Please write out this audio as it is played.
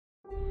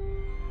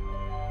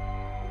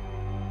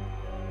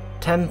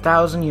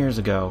10,000 years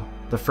ago,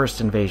 the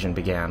first invasion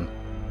began.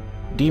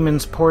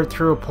 Demons poured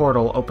through a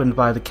portal opened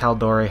by the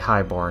Kaldore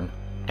Highborn,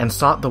 and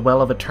sought the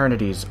Well of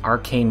Eternity's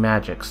arcane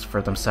magics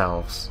for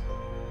themselves.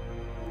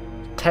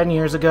 10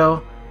 years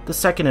ago, the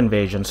second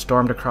invasion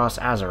stormed across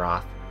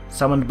Azeroth,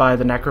 summoned by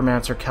the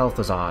necromancer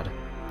Kel'Thuzad.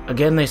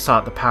 Again they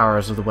sought the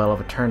powers of the Well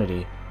of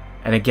Eternity,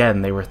 and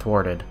again they were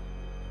thwarted.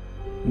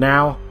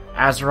 Now,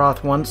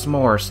 Azeroth once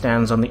more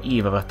stands on the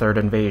eve of a third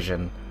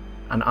invasion,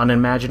 an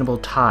unimaginable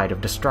tide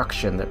of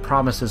destruction that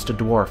promises to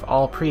dwarf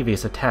all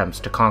previous attempts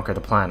to conquer the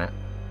planet.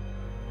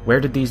 Where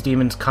did these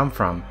demons come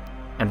from,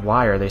 and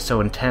why are they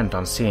so intent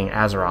on seeing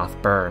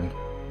Azeroth burn?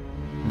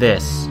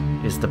 This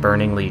is the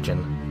Burning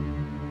Legion.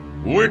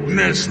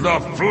 Witness the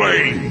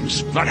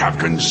flames that have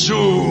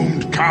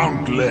consumed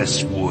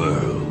countless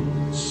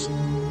worlds.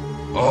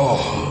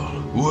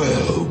 All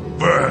will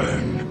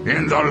burn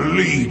in the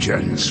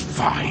Legion's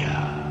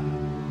fire.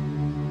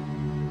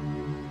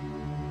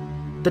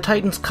 The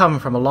Titans come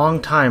from a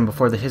long time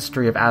before the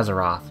history of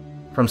Azeroth,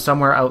 from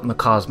somewhere out in the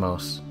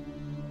cosmos.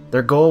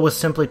 Their goal was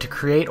simply to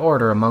create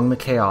order among the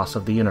chaos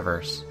of the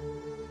universe,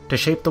 to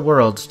shape the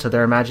worlds to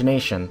their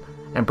imagination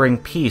and bring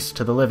peace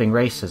to the living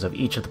races of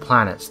each of the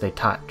planets they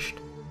touched.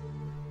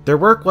 Their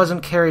work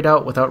wasn't carried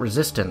out without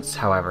resistance,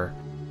 however.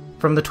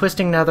 From the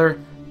twisting nether,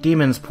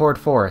 demons poured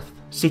forth,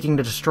 seeking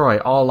to destroy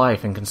all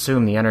life and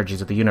consume the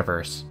energies of the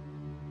universe.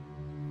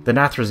 The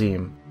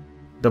Nathrezim,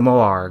 the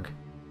Moarg,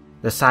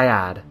 the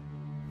Syad,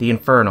 the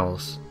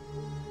Infernals.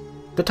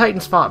 The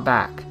Titans fought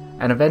back,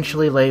 and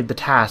eventually laid the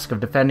task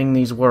of defending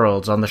these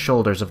worlds on the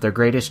shoulders of their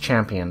greatest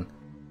champion.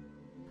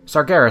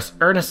 Sargeras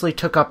earnestly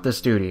took up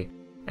this duty,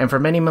 and for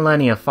many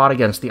millennia fought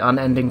against the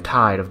unending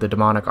tide of the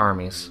demonic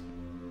armies.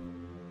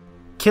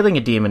 Killing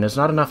a demon is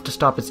not enough to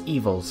stop its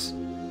evils.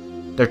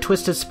 Their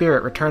twisted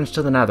spirit returns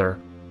to the Nether,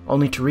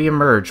 only to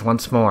re-emerge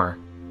once more,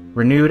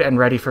 renewed and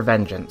ready for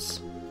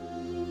vengeance.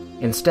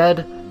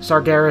 Instead,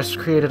 Sargeras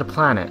created a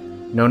planet,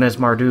 known as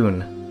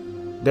Mardoon.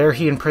 There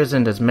he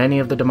imprisoned as many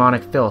of the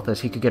demonic filth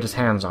as he could get his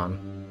hands on.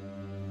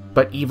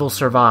 But evil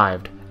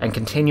survived, and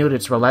continued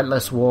its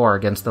relentless war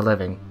against the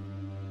living.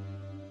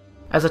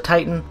 As a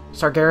Titan,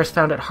 Sargeras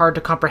found it hard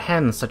to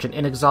comprehend such an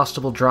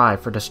inexhaustible drive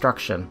for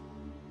destruction.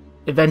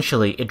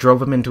 Eventually, it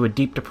drove him into a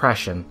deep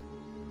depression.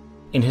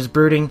 In his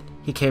brooding,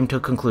 he came to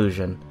a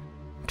conclusion.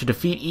 To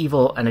defeat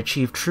evil and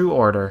achieve true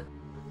order,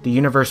 the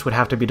universe would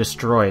have to be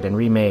destroyed and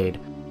remade,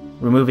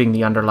 removing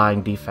the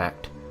underlying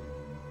defect.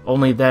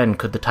 Only then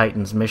could the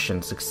Titan's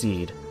mission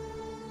succeed.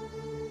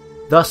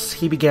 Thus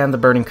he began the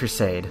Burning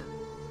Crusade.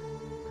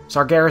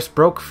 Sargeras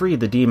broke free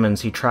the demons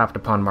he trapped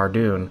upon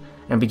Mardoon,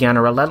 and began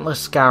a relentless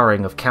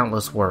scouring of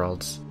countless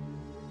worlds.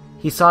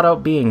 He sought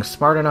out beings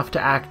smart enough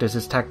to act as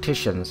his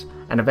tacticians,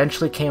 and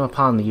eventually came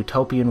upon the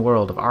utopian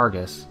world of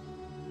Argus.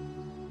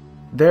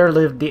 There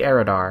lived the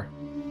Eredar,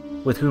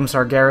 with whom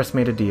Sargeras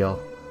made a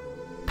deal.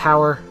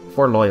 Power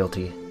for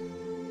loyalty.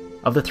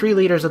 Of the 3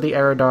 leaders of the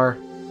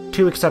Eredar,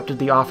 2 accepted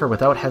the offer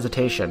without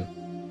hesitation,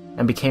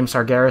 and became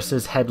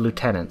Sargeras' head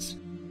lieutenants,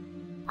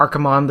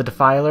 Archimonde the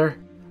Defiler,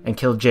 and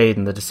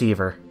Kil'Jaeden the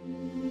Deceiver.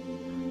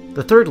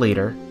 The 3rd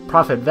leader,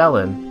 Prophet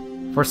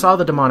Velen, foresaw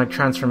the demonic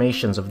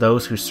transformations of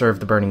those who served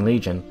the Burning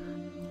Legion,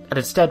 and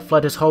instead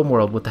fled his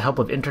homeworld with the help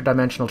of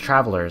interdimensional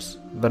travelers,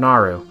 the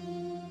Naru.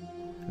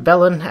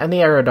 Velen and the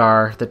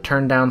Eredar that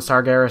turned down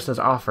Sargeras'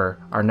 offer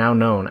are now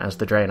known as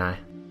the Draenei.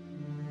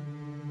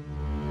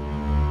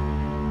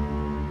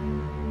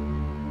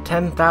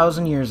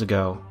 10,000 years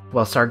ago,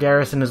 while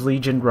Sargeras and his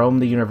legion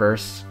roamed the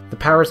universe, the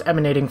powers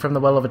emanating from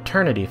the Well of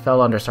Eternity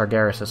fell under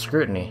Sargeras'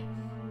 scrutiny.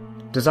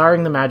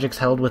 Desiring the magics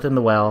held within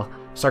the well,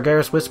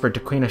 Sargeras whispered to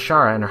Queen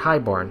Ashara and her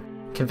Highborn,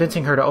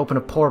 convincing her to open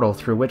a portal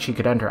through which he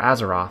could enter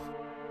Azeroth.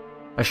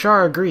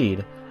 Ashara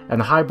agreed, and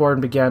the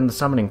Highborn began the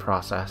summoning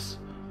process.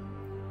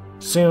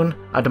 Soon,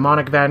 a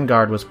demonic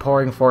vanguard was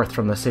pouring forth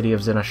from the city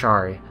of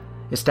Zinashari,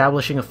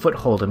 establishing a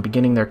foothold and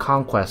beginning their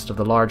conquest of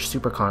the large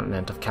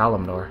supercontinent of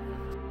Kalimdor.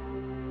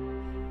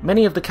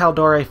 Many of the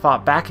Kaldore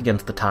fought back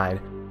against the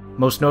tide,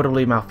 most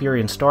notably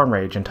Malfurion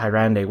Stormrage and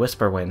Tyrande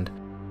Whisperwind.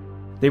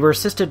 They were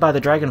assisted by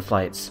the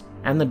Dragonflights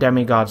and the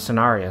demigod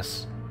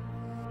Cenarius.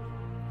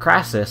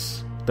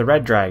 Crassus, the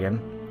Red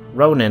Dragon,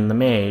 Ronin the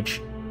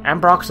Mage,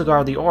 and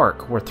Broxagar the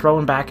Orc were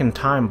thrown back in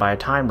time by a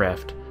time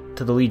rift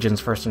to the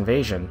Legion's first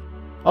invasion,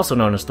 also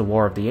known as the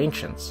War of the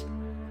Ancients.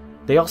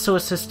 They also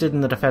assisted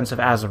in the defense of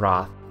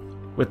Azeroth,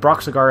 with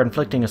Broxagar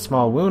inflicting a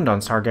small wound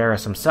on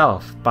Sargeras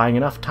himself, buying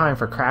enough time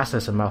for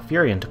Crassus and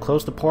Malfurion to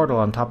close the portal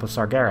on top of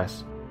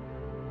Sargeras.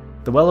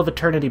 The Well of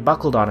Eternity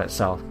buckled on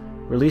itself,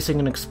 releasing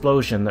an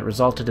explosion that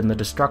resulted in the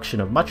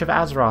destruction of much of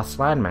Azeroth's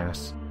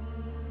landmass.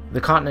 The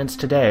continents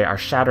today are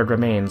shattered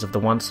remains of the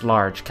once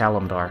large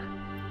Kalimdor.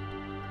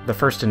 The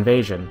first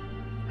invasion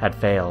had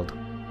failed.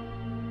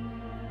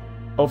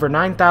 Over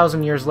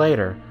 9,000 years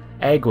later,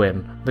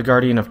 Aegwynn, the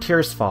guardian of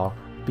Tirsfall,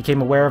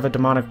 became aware of a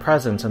demonic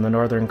presence in the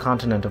northern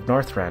continent of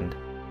Northrend.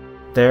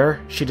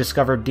 There, she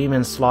discovered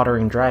demons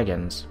slaughtering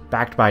dragons,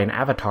 backed by an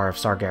avatar of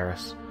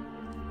Sargeras.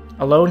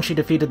 Alone she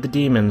defeated the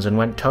demons and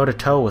went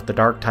toe-to-toe with the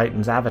Dark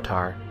Titan's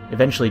avatar,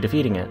 eventually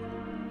defeating it.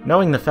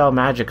 Knowing the fell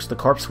magics the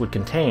corpse would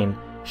contain,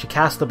 she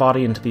cast the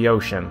body into the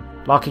ocean,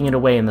 locking it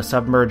away in the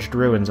submerged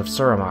ruins of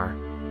Suramar,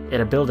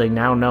 in a building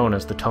now known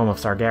as the Tome of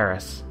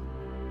Sargeras.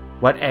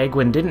 What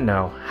Aegwynn didn't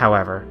know,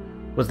 however,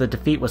 was that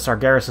defeat was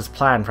Sargeras'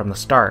 plan from the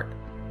start.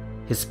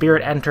 His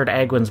spirit entered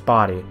Aegwynn's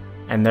body,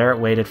 and there it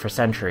waited for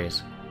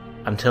centuries,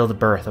 until the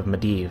birth of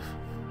Medivh.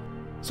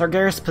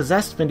 Sargeras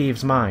possessed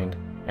Medivh's mind,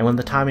 and when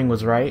the timing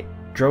was right,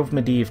 drove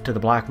Medivh to the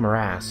Black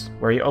Morass,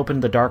 where he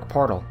opened the Dark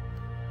Portal.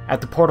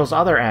 At the portal's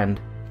other end,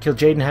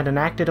 Kil'Jaeden had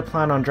enacted a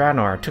plan on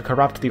Draenor to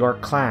corrupt the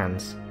Orc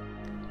clans.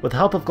 With the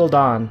help of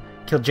Gul'dan,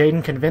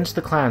 Kil'Jaeden convinced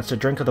the clans to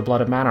drink of the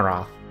blood of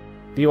Manaroth.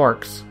 The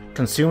Orcs,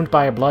 consumed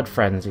by a blood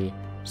frenzy,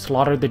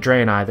 slaughtered the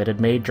Draenei that had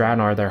made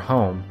Draenor their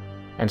home,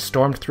 and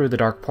stormed through the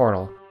Dark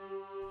Portal.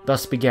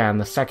 Thus began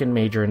the second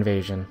major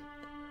invasion.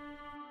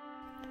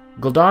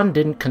 Gul'dan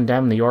didn't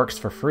condemn the Orcs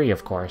for free,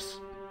 of course.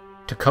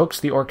 To coax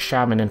the Orc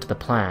shaman into the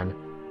plan,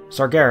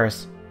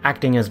 Sargeras,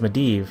 acting as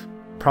Medivh,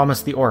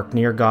 promised the Orc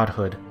near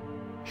godhood.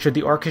 Should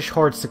the Orcish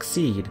horde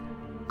succeed,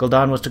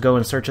 Gul'dan was to go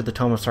in search of the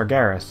Tome of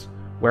Sargeras,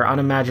 where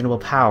unimaginable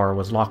power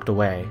was locked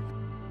away.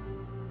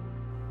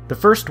 The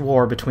first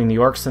war between the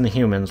Orcs and the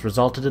humans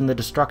resulted in the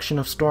destruction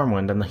of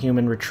Stormwind and the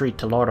human retreat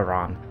to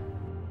Lordaeron.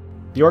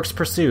 The Orcs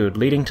pursued,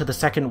 leading to the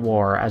second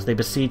war as they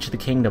besieged the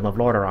kingdom of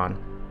Lordaeron.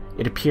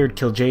 It appeared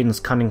Kil'Jaeden's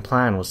cunning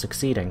plan was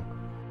succeeding.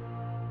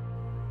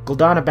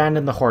 Gul'dan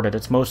abandoned the Horde at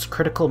its most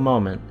critical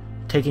moment,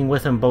 taking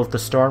with him both the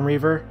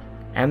Stormreaver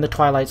and the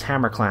Twilight's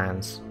Hammer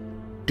clans.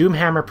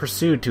 Doomhammer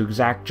pursued to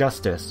exact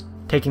justice,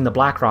 taking the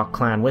Blackrock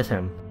clan with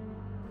him.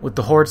 With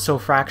the Horde so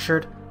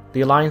fractured,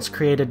 the alliance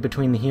created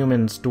between the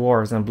humans,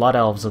 dwarves, and blood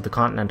elves of the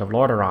continent of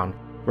Lordaeron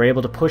were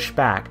able to push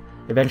back,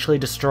 eventually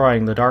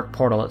destroying the Dark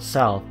Portal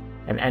itself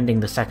and ending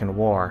the Second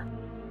War.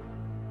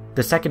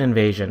 The second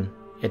invasion,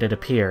 it had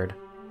appeared,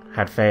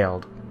 had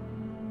failed.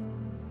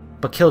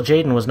 But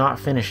Kil'Jaeden was not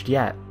finished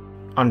yet.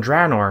 On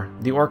Draenor,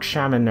 the Orc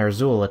shaman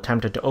Ner'zhul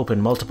attempted to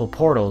open multiple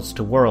portals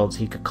to worlds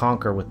he could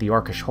conquer with the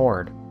Orcish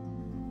Horde.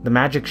 The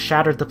magic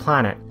shattered the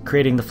planet,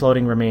 creating the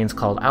floating remains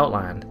called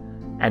Outland,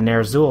 and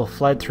Ner'zhul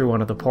fled through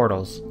one of the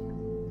portals.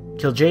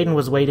 Kil'Jaeden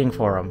was waiting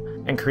for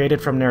him, and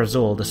created from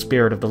Ner'zhul the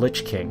spirit of the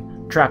Lich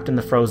King, trapped in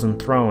the frozen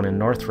throne in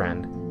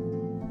Northrend.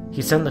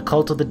 He sent the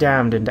Cult of the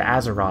Damned into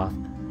Azeroth,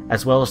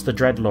 as well as the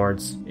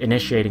Dreadlords,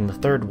 initiating the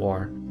Third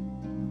War.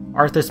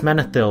 Arthas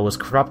Menethil was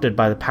corrupted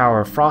by the power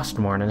of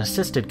Frostmourne and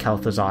assisted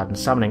Kel'Thuzad in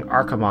summoning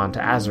Archimonde to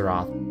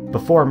Azeroth,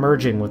 before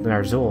merging with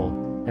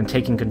Ner'zhul and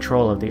taking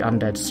control of the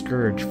undead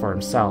Scourge for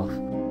himself.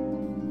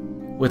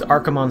 With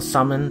Archimonde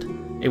summoned,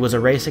 it was a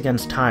race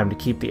against time to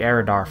keep the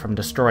Eredar from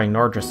destroying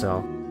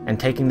Nordrassil and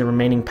taking the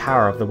remaining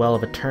power of the Well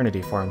of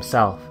Eternity for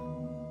himself.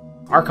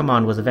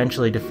 Archimonde was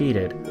eventually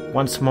defeated,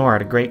 once more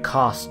at a great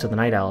cost to the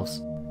Night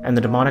Elves, and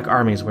the demonic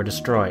armies were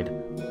destroyed.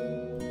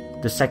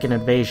 The second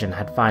invasion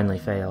had finally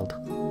failed.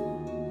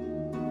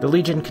 The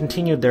Legion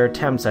continued their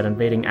attempts at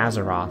invading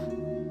Azeroth.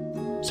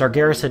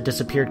 Sargeras had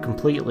disappeared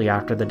completely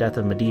after the death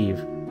of Medivh,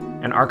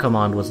 and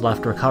Archimonde was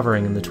left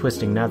recovering in the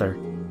Twisting Nether.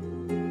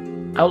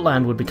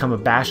 Outland would become a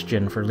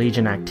bastion for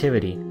Legion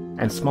activity,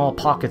 and small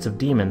pockets of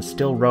demons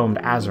still roamed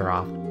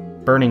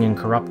Azeroth, burning and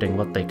corrupting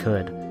what they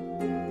could.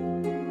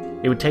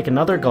 It would take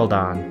another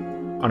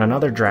Gul'dan, on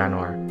another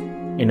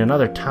Draenor, in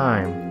another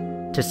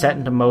time, to set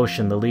into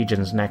motion the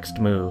Legion's next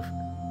move.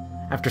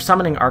 After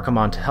summoning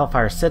Archimonde to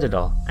Hellfire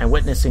Citadel and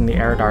witnessing the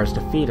Eredar's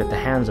defeat at the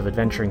hands of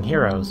adventuring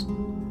heroes,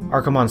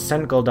 Archimonde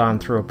sent Gul'dan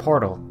through a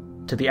portal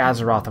to the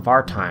Azeroth of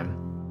our time.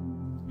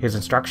 His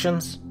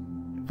instructions?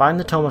 Find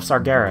the Tome of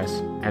Sargeras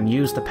and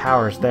use the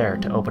powers there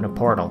to open a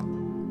portal.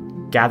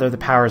 Gather the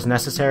powers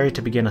necessary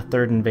to begin a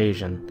third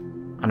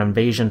invasion, an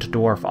invasion to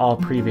dwarf all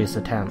previous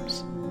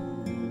attempts.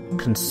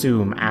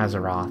 Consume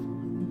Azeroth,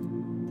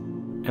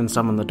 and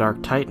summon the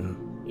Dark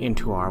Titan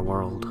into our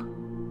world.